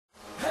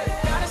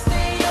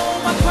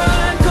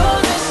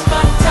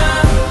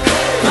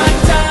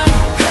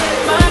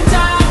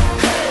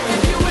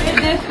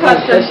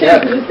that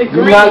shit.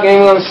 You're not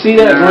gonna see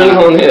that green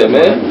on here,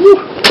 man.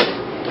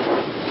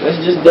 That's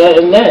just that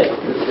and that.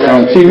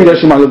 On TV, that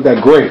shit might look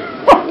that great.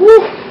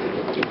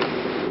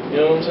 You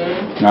know what I'm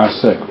saying? Nah,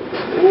 sick.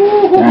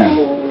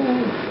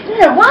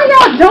 Yeah, why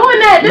y'all doing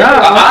that?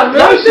 I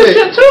love this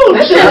shit too.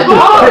 This shit is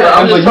hard.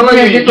 I'm just telling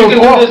you, you can do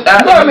this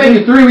after. You gotta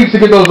make it 3 weeks to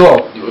get those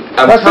off.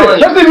 I'm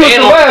telling you,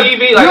 and on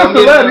TV, like I'm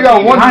celeb, you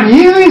got one.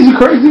 Yeezys, you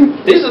crazy?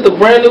 This is the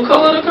brand new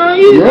color of the kind of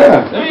Yeezys.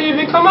 Yeah. They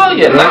ain't even come out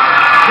yet. Like,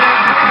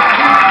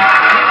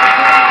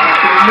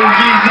 new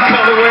Yeezy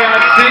colorway I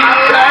see.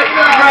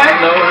 Right?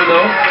 No.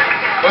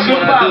 That's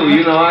what I do,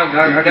 you know, I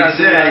got what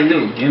I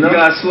do, you know? You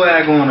got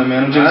swag on it,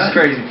 man, I'm just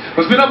crazy.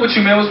 What's been up with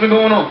you, man? What's been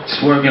going on?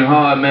 Just working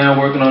hard, man,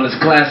 working on this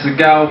classic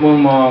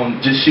album,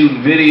 just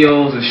shooting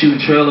videos and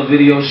shooting trailer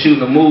videos,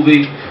 shooting a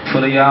movie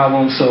for the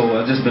album, so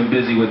I've just been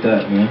busy with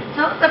that, man.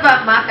 Tell us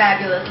about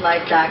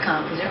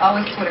myfabulouslife.com, because you're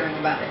always twittering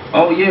about it.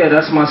 Oh yeah,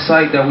 that's my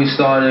site that we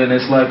started, and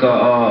it's like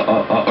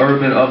a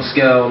urban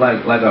upscale,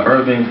 like a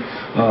urban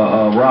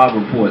Rob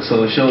report,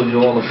 so it shows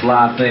you all the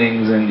fly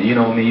things, and you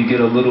know, I mean, you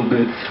get a little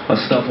bit of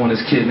stuff on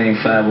this kid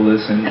named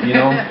Fabolous, and you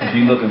know, if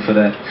you're looking for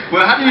that.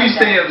 Well, how do you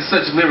stay in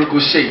such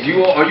lyrical shape?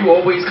 Are you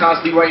always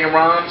constantly writing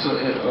rhymes?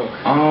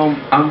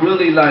 I'm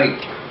really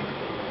like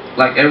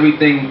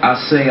everything I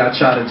say, I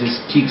try to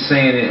just keep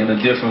saying it in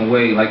a different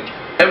way. Like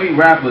every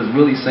rapper is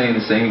really saying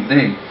the same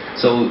thing,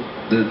 so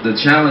the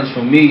challenge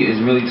for me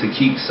is really to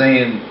keep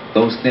saying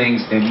those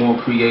things in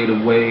more creative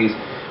ways.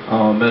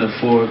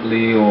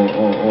 Metaphorically or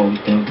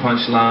in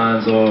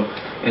punchlines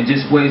and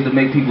just ways to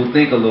make people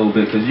think a little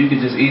bit, because you could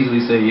just easily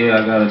say, yeah,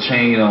 I got a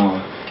chain on,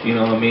 you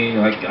know what I mean,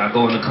 like I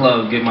go in the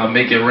club, get my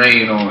Make It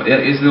Rain on,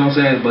 it's, you know what I'm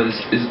saying, but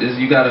it's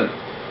you gotta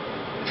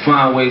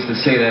find ways to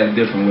say that in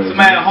different ways.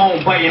 Somebody at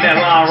home biting that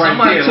line right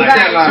there, like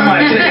that line,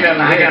 somebody taking that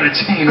line, I got a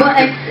chain on. Well,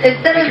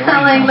 instead of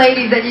telling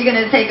ladies that you're going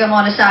to take them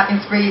on a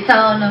shopping spree,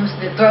 telling them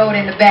to throw it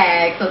in the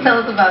bag. So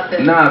tell us about this.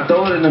 Nah,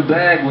 throw it in the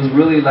bag was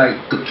really like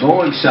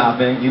going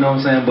shopping, you know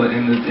what I'm saying? But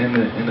in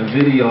the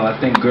video, I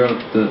think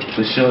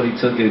the shorty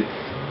took it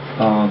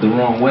the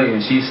wrong way,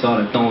 and she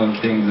started throwing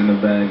things in the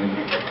bag, and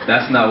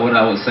that's not what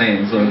I was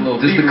saying. So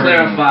just to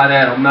clarify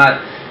that, I'm not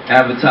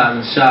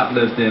advertising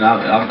shoplifting.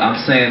 I'm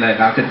saying that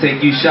I could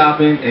take you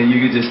shopping and you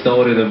could just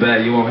throw it in the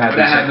bag. You won't have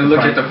to check the look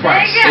price. at the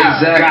price.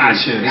 Exactly.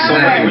 Gotcha. So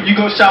when you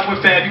go shop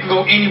with Fab, you can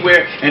go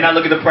anywhere and not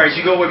look at the price.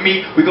 You go with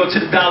me, we go to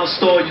the dollar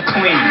store, you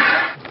clean.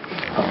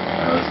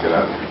 Let's get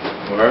out of here.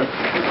 Alright?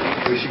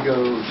 We should go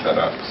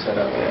set up.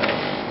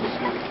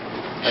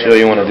 Yeah. Sure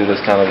you want to do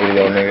this kind of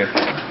video, nigga?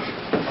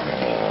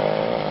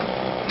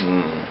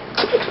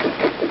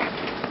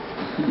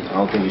 I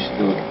don't think you should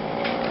do it.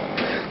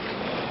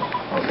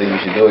 I don't think you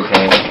should do it,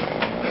 Kane.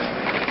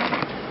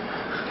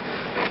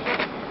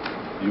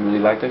 You really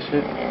like that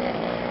shit?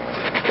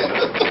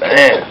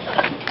 Damn.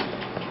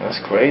 That's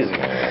crazy.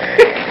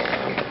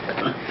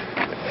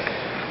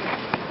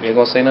 You ain't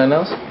gonna say nothing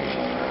else?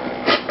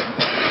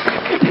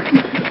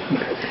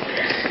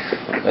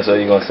 That's all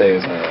you gonna say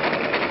is,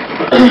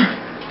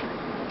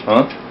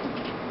 huh?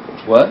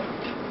 What?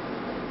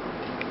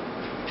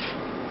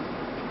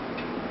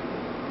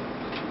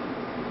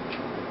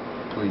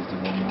 Please do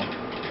one more.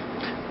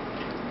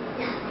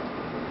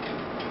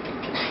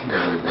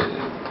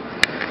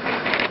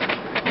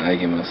 Now you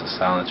giving us a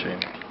silent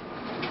treatment.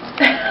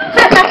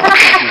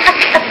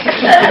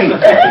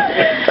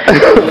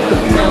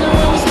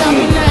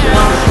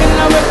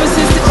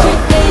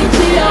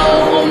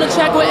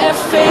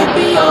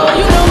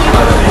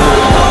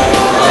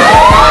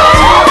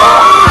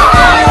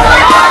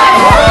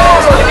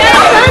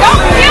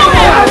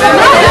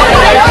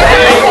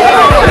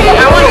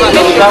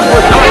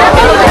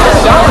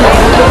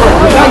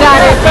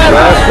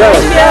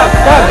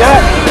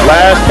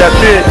 Last,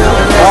 that's it.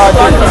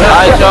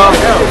 Alright, y'all.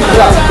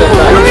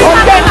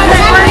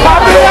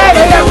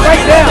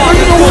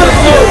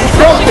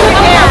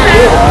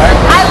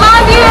 I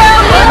love you. I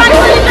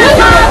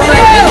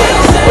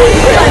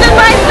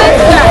love you.